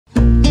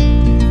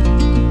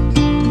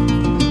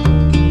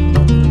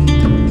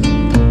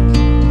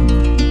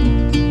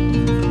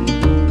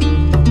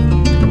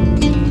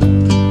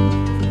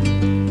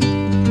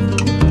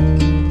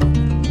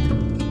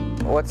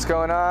What's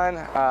going on?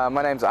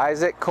 My name's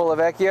Isaac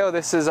Colaventures.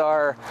 This is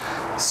our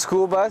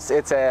school bus.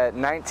 It's a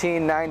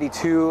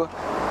 1992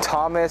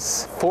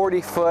 Thomas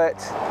 40-foot.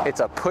 It's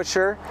a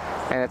pusher,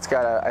 and it's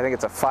got a, I think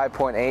it's a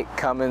 5.8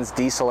 Cummins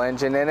diesel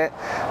engine in it,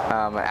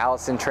 an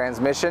Allison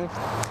transmission.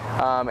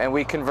 And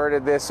we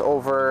converted this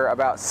over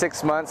about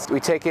 6 months. We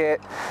take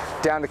it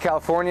down to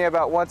California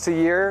about once a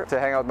year to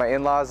hang out with my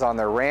in-laws on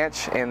their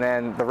ranch, and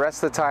then the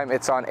rest of the time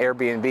it's on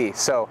Airbnb.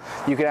 So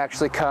you can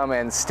actually come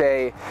and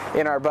stay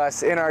in our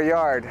bus in our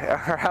yard.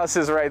 Our house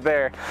is right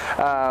there,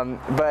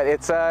 but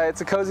it's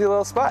a cozy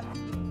little spot.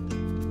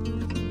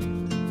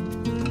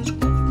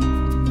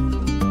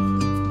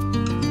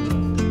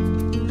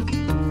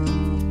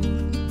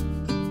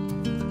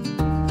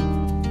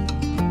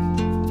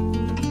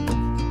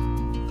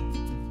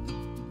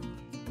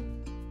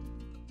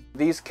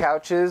 These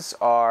couches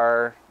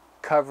are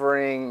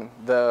covering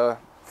the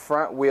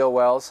front wheel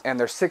wells, and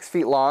they're 6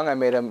 feet long. I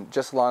made them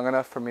just long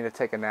enough for me to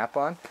take a nap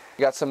on.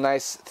 You got some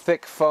nice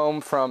thick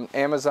foam from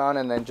Amazon,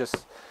 and then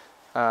just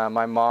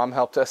my mom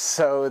helped us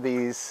sew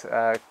these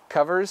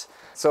covers.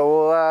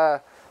 So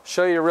we'll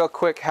show you real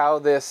quick how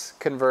this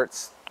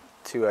converts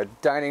to a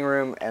dining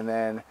room and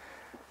then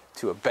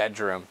to a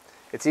bedroom.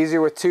 It's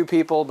easier with 2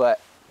 people, but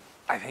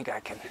I think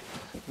I can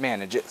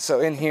manage it.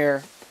 So in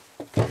here,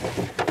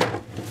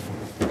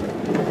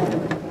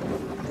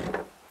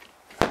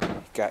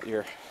 got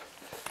your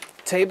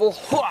table.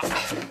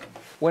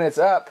 When it's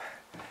up,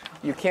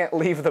 you can't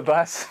leave the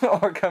bus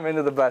or come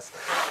into the bus.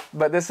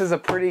 But this is a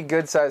pretty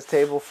good sized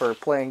table for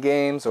playing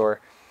games,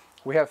 or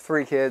we have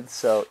 3 kids,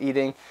 so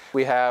eating.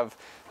 We have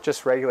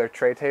just regular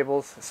tray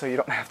tables, so you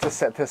don't have to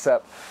set this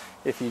up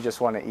if you just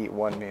want to eat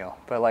one meal.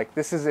 But like,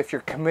 this is if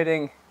you're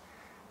committing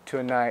to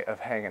a night of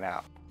hanging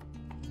out.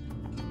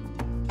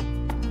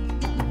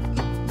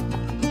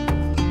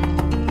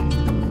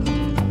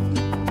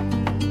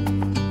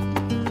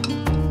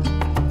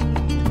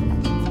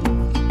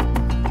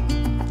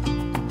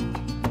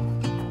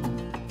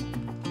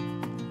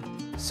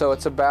 So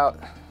it's about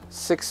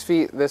 6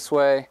 feet this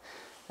way,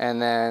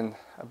 and then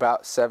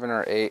about 7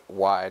 or 8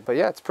 wide. But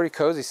yeah, it's a pretty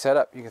cozy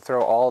setup. You can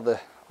throw all the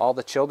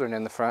children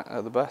in the front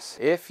of the bus.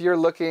 If you're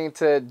looking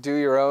to do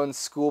your own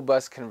school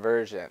bus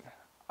conversion,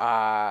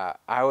 I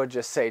would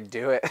just say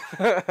do it.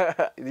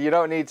 You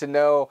don't need to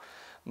know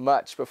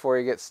much before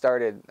you get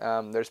started.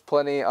 There's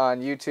plenty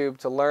on YouTube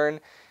to learn,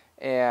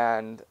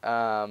 and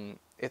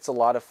it's a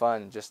lot of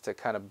fun just to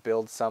kind of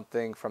build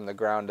something from the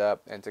ground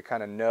up and to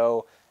kind of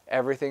know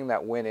everything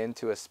that went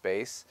into a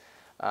space.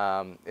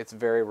 It's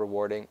very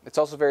rewarding. It's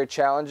also very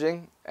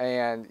challenging,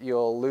 and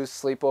you'll lose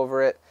sleep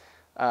over it.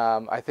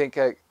 I think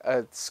a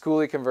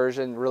skoolie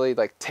conversion really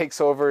like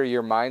takes over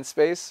your mind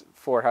space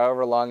for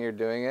however long you're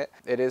doing it.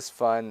 It is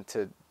fun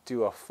to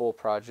do a full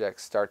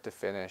project start to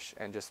finish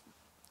and just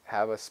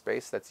have a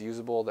space that's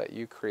usable that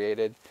you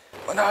created.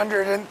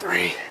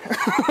 103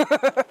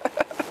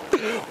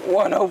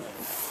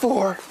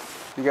 104.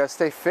 You gotta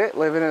stay fit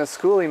living in a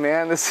skoolie,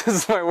 man. This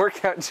is my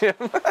workout gym.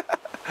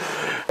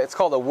 It's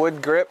called a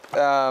wood grip.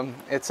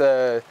 It's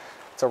a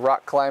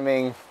rock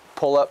climbing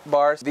pull-up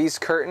bar. These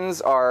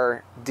curtains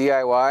are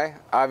DIY.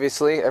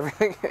 Obviously,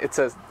 everything's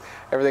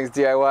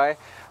DIY.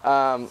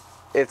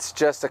 It's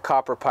just a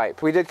copper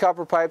pipe. We did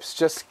copper pipes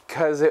just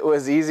because it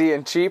was easy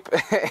and cheap,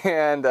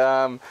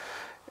 and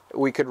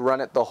we could run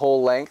it the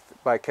whole length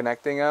by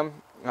connecting them.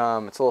 It's a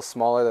little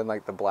smaller than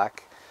like the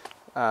black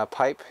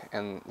pipe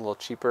and a little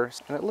cheaper,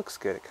 and it looks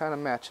good. It kind of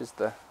matches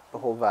the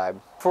whole vibe.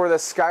 For the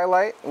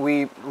skylight,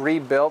 we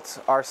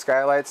rebuilt our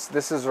skylights.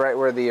 This is right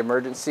where the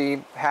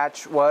emergency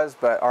hatch was,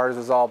 but ours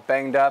was all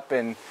banged up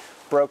and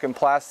broken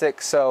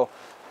plastic, so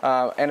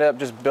ended up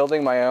just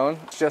building my own.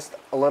 It's just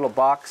a little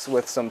box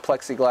with some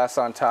plexiglass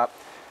on top,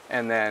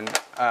 and then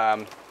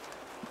a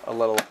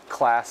little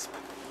clasp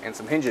and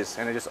some hinges,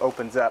 and it just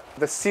opens up.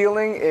 The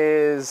ceiling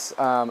is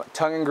tongue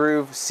and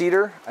groove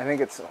cedar. I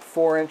think it's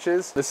 4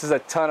 inches. This is a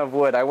ton of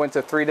wood. I went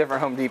to 3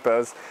 different Home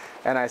Depots,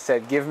 and I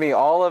said, give me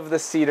all of the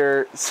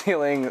cedar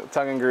ceiling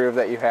tongue and groove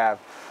that you have.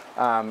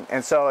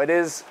 And so it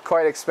is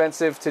quite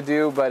expensive to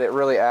do, but it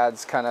really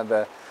adds kind of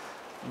the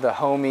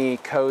homey,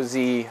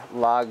 cozy,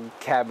 log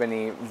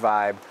cabin-y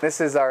vibe. This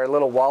is our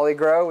little Wally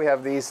grow. We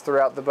have these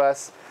throughout the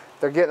bus.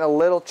 They're getting a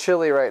little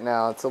chilly right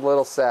now. It's a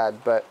little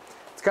sad, but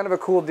it's kind of a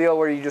cool deal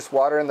where you just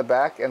water in the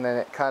back, and then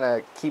it kind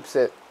of keeps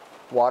it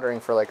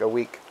watering for like a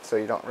week, so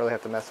you don't really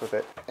have to mess with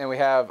it. And we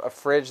have a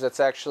fridge that's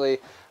actually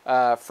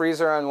a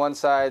freezer on one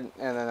side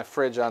and then a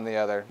fridge on the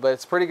other. But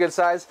it's pretty good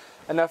size,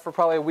 enough for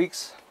probably a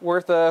week's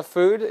worth of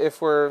food if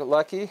we're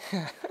lucky.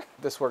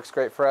 This works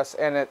great for us,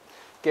 and it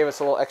gave us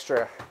a little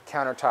extra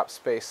countertop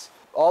space.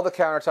 All the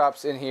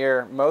countertops in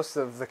here, most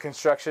of the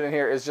construction in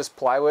here is just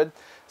plywood.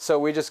 So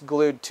we just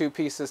glued 2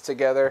 pieces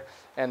together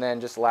and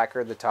then just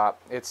lacquered the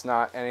top. It's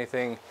not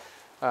anything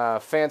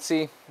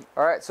fancy.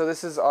 All right, so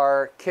this is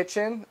our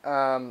kitchen.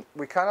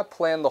 We kind of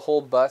planned the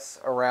whole bus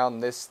around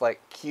this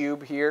like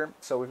cube here.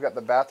 So we've got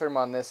the bathroom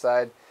on this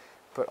side,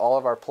 put all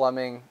of our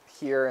plumbing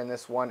here in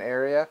this one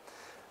area.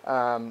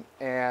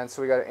 And so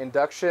we got an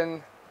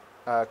induction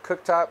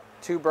cooktop,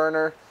 2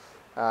 burner,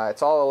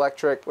 It's all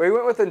electric. We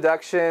went with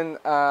induction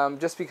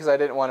just because I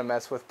didn't want to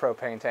mess with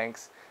propane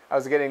tanks. I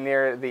was getting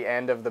near the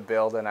end of the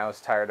build and I was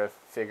tired of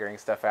figuring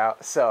stuff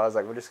out. So I was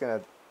like, we're just going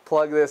to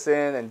plug this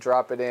in and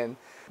drop it in.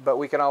 But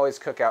we can always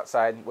cook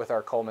outside with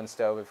our Coleman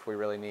stove if we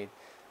really need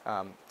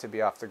to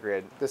be off the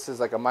grid. This is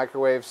like a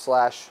microwave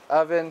slash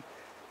oven.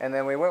 And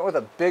then we went with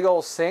a big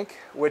old sink,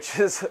 which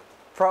is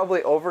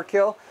probably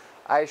overkill.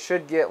 I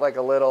should get like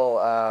a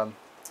little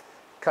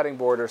cutting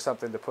board or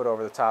something to put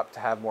over the top to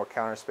have more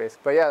counter space.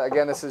 But yeah,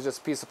 again, this is just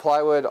a piece of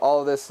plywood. All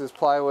of this is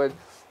plywood.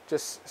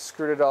 Just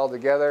screwed it all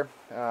together,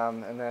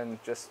 and then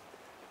just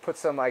put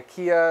some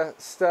IKEA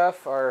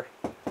stuff, our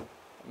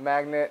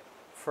magnet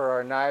for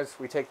our knives.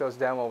 We take those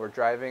down while we're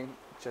driving,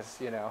 just,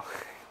 you know,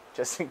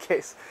 just in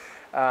case.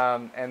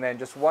 And then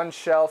just one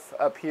shelf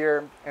up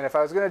here. And if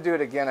I was gonna do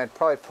it again, I'd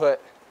probably put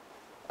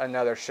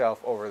another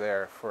shelf over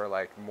there for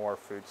like more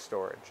food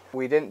storage.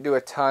 We didn't do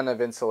a ton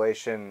of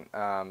insulation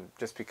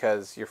just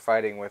because you're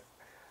fighting with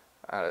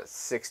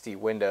 60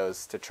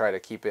 windows to try to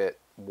keep it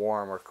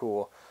warm or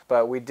cool.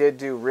 But we did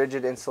do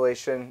rigid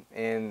insulation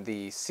in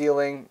the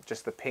ceiling,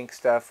 just the pink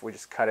stuff. We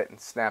just cut it and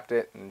snapped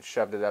it and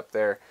shoved it up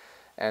there.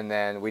 And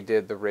then we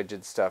did the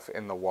rigid stuff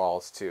in the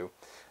walls too.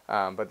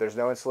 But there's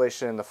no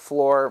insulation in the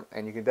floor,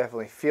 and you can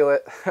definitely feel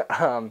it.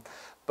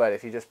 But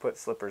if you just put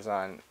slippers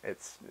on,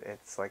 it's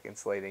like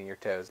insulating your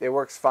toes. It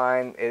works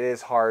fine. It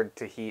is hard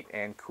to heat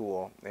and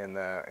cool in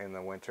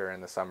the winter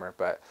and the summer,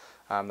 but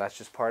that's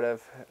just part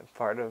of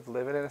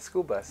living in a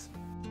school bus.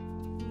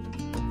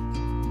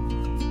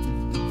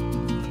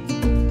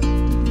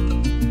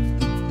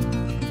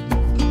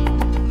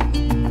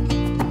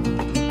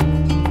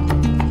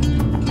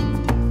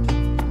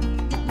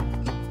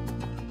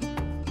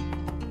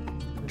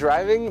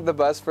 Driving the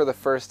bus for the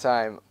first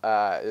time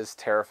is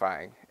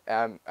terrifying.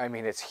 I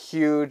mean, it's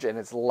huge and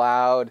it's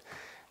loud,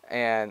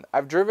 and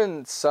I've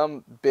driven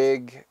some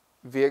big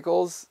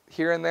vehicles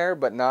here and there,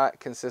 but not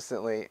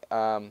consistently.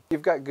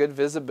 You've got good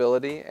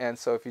visibility, and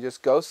so if you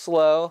just go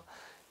slow,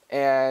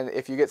 and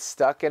if you get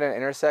stuck in an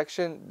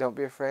intersection, don't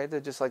be afraid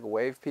to just like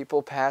wave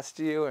people past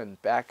you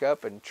and back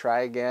up and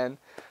try again.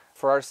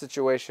 For our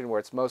situation where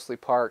it's mostly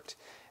parked,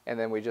 and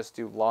then we just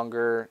do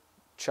longer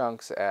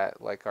chunks at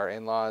like our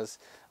in-laws,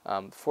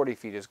 40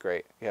 feet is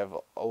great. You have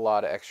a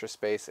lot of extra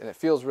space, and it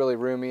feels really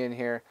roomy in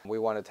here. We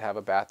wanted to have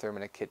a bathroom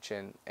and a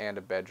kitchen and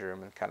a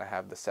bedroom and kind of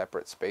have the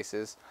separate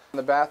spaces. In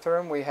the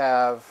bathroom we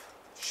have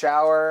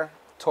shower,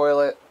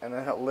 toilet, and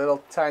then a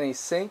little tiny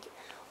sink,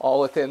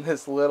 all within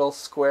this little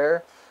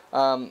square.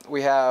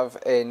 We have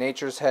a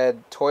Nature's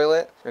Head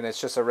toilet, and it's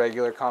just a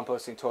regular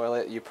composting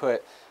toilet. You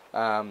put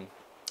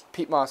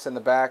peat moss in the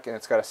back, and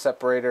it's got a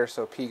separator,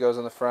 so pee goes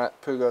in the front,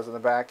 poo goes in the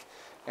back,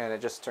 and it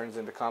just turns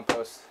into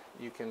compost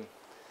you can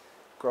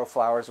grow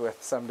flowers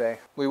with someday.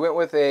 We went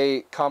with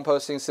a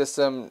composting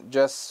system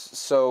just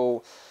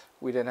so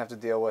we didn't have to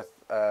deal with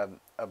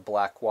a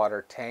black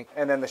water tank.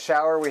 And then the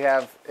shower we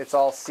have, it's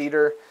all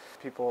cedar.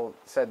 People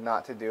said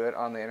not to do it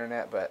on the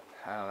internet, but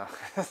I don't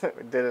know.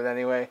 We did it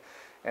anyway,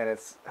 and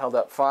it's held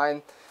up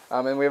fine.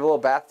 And we have a little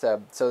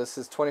bathtub. So this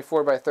is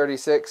 24 by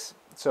 36.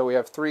 So we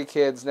have 3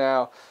 kids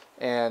now,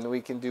 and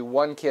we can do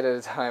 1 kid at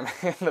a time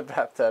in the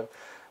bathtub,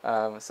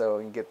 so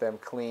we can get them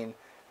clean.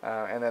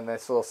 And then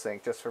this little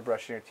sink just for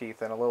brushing your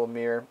teeth, and a little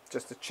mirror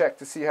just to check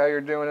to see how you're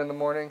doing in the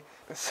morning.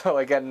 So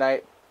like at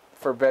night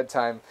for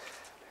bedtime,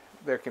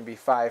 there can be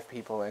 5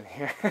 people in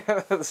here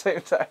at the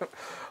same time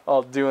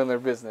all doing their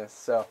business.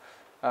 So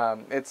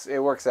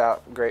it works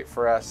out great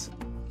for us.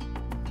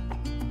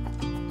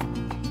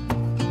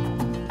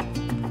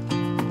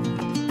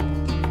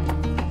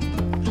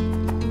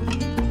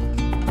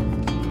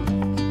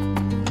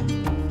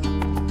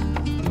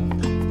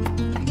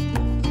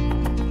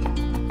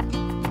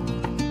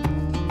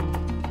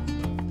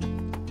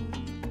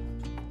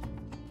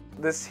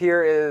 This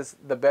here is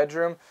the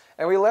bedroom,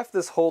 and we left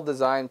this whole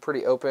design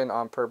pretty open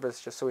on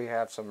purpose just so we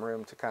have some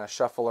room to kind of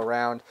shuffle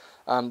around.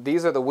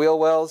 These are the wheel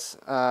wells.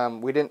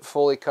 We didn't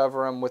fully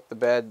cover them with the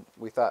bed.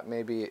 We thought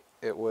maybe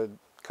it would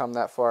come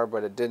that far,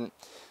 but it didn't.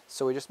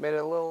 So we just made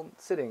it a little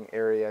sitting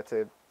area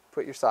to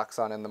put your socks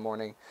on in the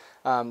morning.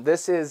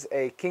 This is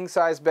a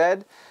king-size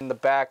bed. In the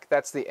back,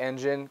 that's the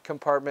engine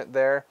compartment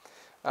there.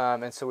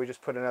 And so we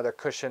just put another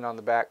cushion on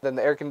the back. Then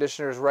the air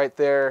conditioner is right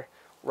there,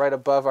 right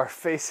above our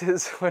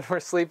faces when we're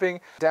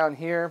sleeping. Down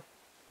here,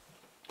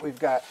 we've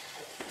got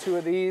 2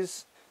 of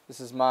these.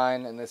 This is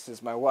mine, and this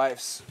is my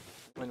wife's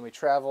when we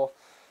travel.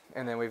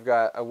 And then we've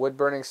got a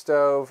wood-burning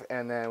stove,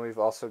 and then we've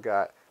also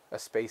got a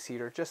space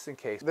heater just in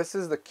case. This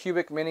is the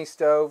cubic mini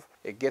stove.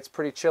 It gets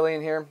pretty chilly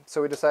in here,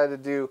 so we decided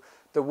to do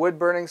the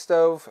wood-burning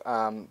stove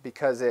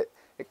because it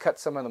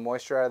cuts some of the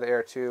moisture out of the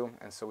air too,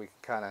 and so we can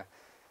kind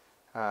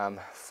of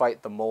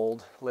fight the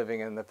mold. Living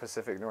in the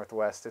Pacific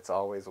Northwest, it's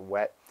always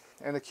wet.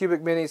 And the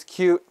cubic mini is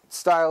cute,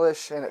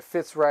 stylish, and it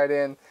fits right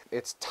in.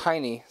 It's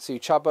tiny, so you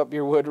chop up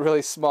your wood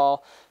really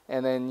small,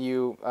 and then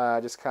you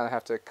just kind of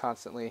have to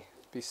constantly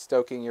be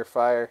stoking your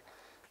fire.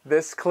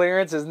 This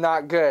clearance is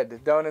not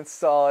good. Don't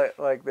install it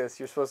like this.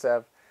 You're supposed to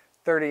have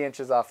 30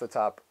 inches off the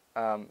top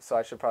So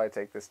I should probably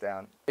take this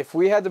down. If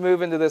we had to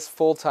move into this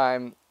full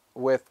time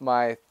with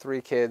my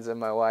 3 kids and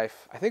my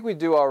wife, I think we'd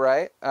do all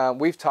right.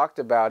 We've talked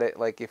about it,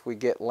 like if we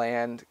get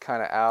land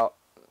kind of out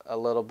a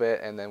little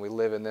bit and then we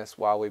live in this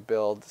while we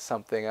build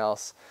something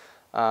else,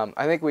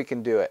 I think we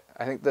can do it.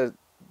 I think the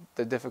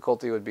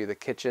difficulty would be the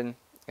kitchen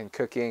and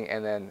cooking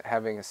and then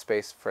having a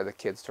space for the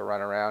kids to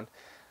run around.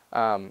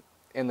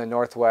 In the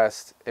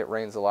Northwest, it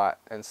rains a lot,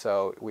 and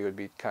so we would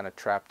be kind of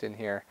trapped in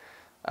here.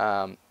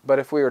 But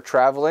if we were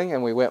traveling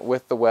and we went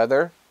with the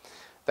weather,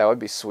 that would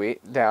be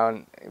sweet.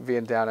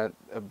 Being down at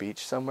a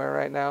beach somewhere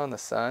right now in the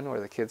sun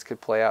where the kids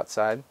could play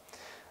outside.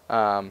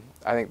 I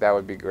think that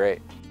would be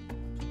great.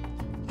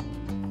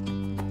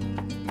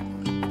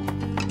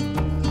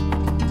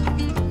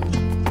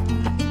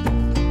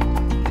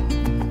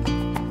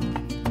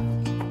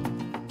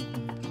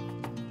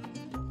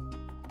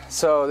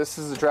 So this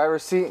is the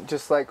driver's seat,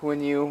 just like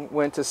when you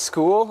went to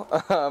school.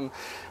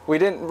 We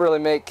didn't really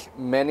make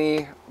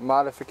many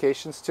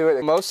modifications to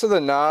it. Most of the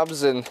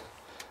knobs and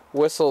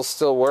whistles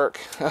still work.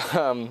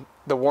 The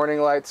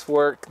warning lights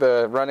work,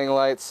 the running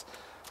lights.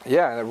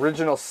 Yeah, an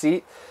original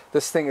seat.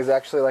 This thing is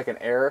actually like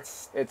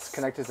it's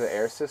connected to the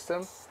air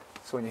system.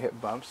 So when you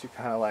hit bumps, you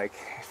kind of like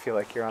feel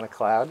like you're on a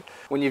cloud.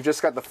 When you've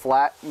just got the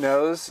flat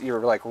nose, you're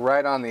like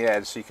right on the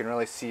edge, so you can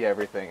really see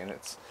everything, and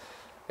it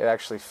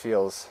actually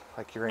feels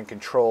like you're in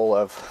control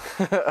of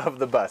of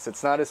the bus.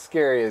 It's not as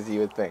scary as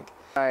you would think.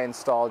 I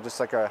installed just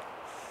like a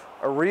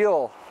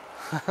real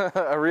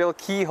a real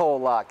keyhole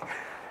lock.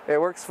 It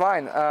works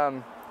fine.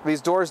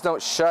 These doors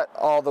don't shut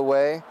all the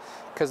way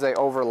because they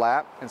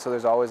overlap, and so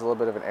there's always a little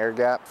bit of an air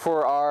gap.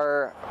 For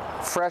our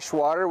fresh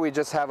water, we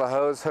just have a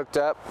hose hooked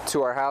up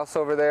to our house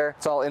over there.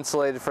 It's all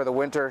insulated for the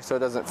winter so it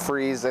doesn't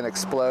freeze and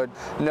explode.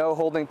 No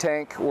holding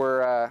tank.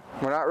 We're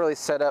not really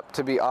set up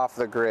to be off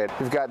the grid.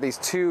 We've got these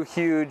 2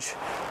 huge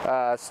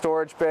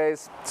storage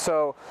bays.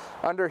 So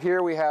under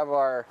here we have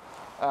our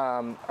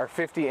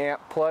 50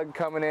 amp plug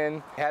coming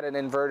in. Had an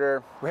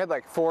inverter. We had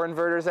like 4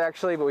 inverters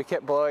actually, but we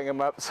kept blowing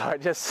them up, so I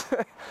just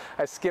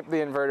I skipped the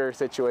inverter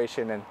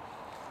situation,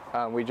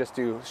 and we just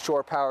do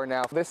shore power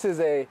now. This is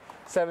a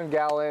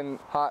 7-gallon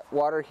hot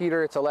water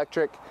heater. It's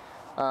electric.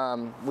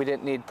 We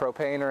didn't need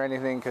propane or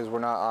anything because we're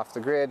not off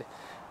the grid.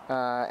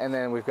 And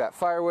then we've got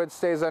firewood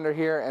stays under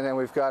here, and then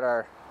we've got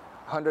our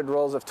 100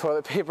 rolls of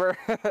toilet paper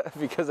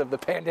because of the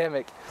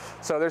pandemic.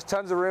 So there's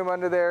tons of room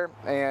under there,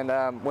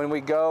 and when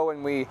we go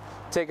and we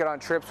take it on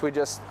trips, we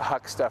just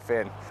huck stuff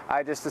in.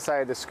 I just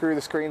decided to screw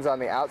the screens on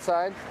the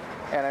outside,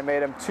 and I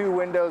made them 2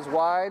 windows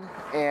wide,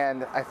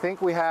 and I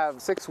think we have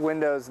 6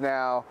 windows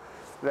now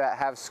that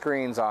have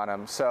screens on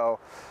them, so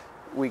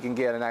we can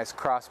get a nice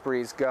cross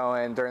breeze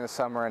going during the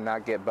summer and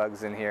not get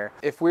bugs in here.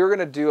 If we were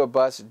gonna do a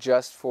bus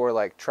just for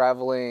like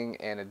traveling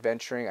and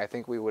adventuring, I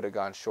think we would have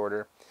gone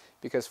shorter,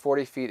 because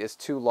 40 feet is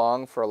too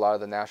long for a lot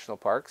of the national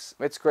parks.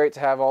 It's great to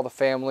have all the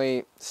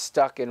family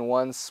stuck in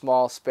one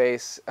small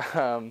space.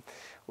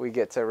 We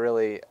get to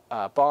really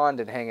bond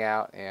and hang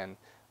out and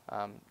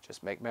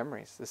just make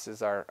memories. This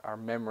is our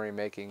memory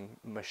making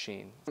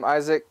machine. I'm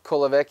Isaac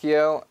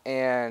Colaventures,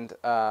 and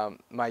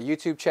my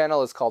YouTube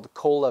channel is called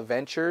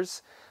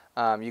Colaventures.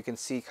 You can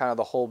see kind of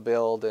the whole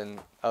build and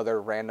other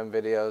random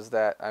videos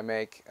that I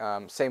make.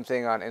 Same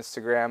thing on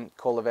Instagram,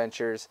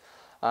 Colaventures.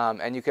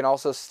 And you can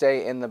also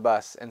stay in the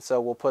bus, and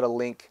so we'll put a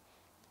link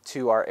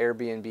to our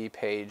Airbnb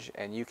page,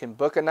 and you can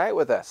book a night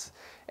with us.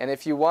 And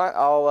if you want,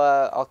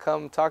 I'll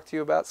come talk to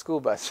you about school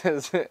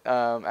buses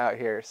out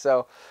here.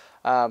 So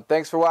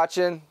thanks for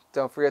watching.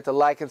 Don't forget to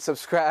like and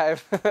subscribe.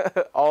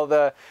 All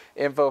the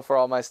info for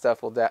all my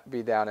stuff will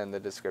be down in the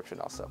description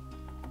also.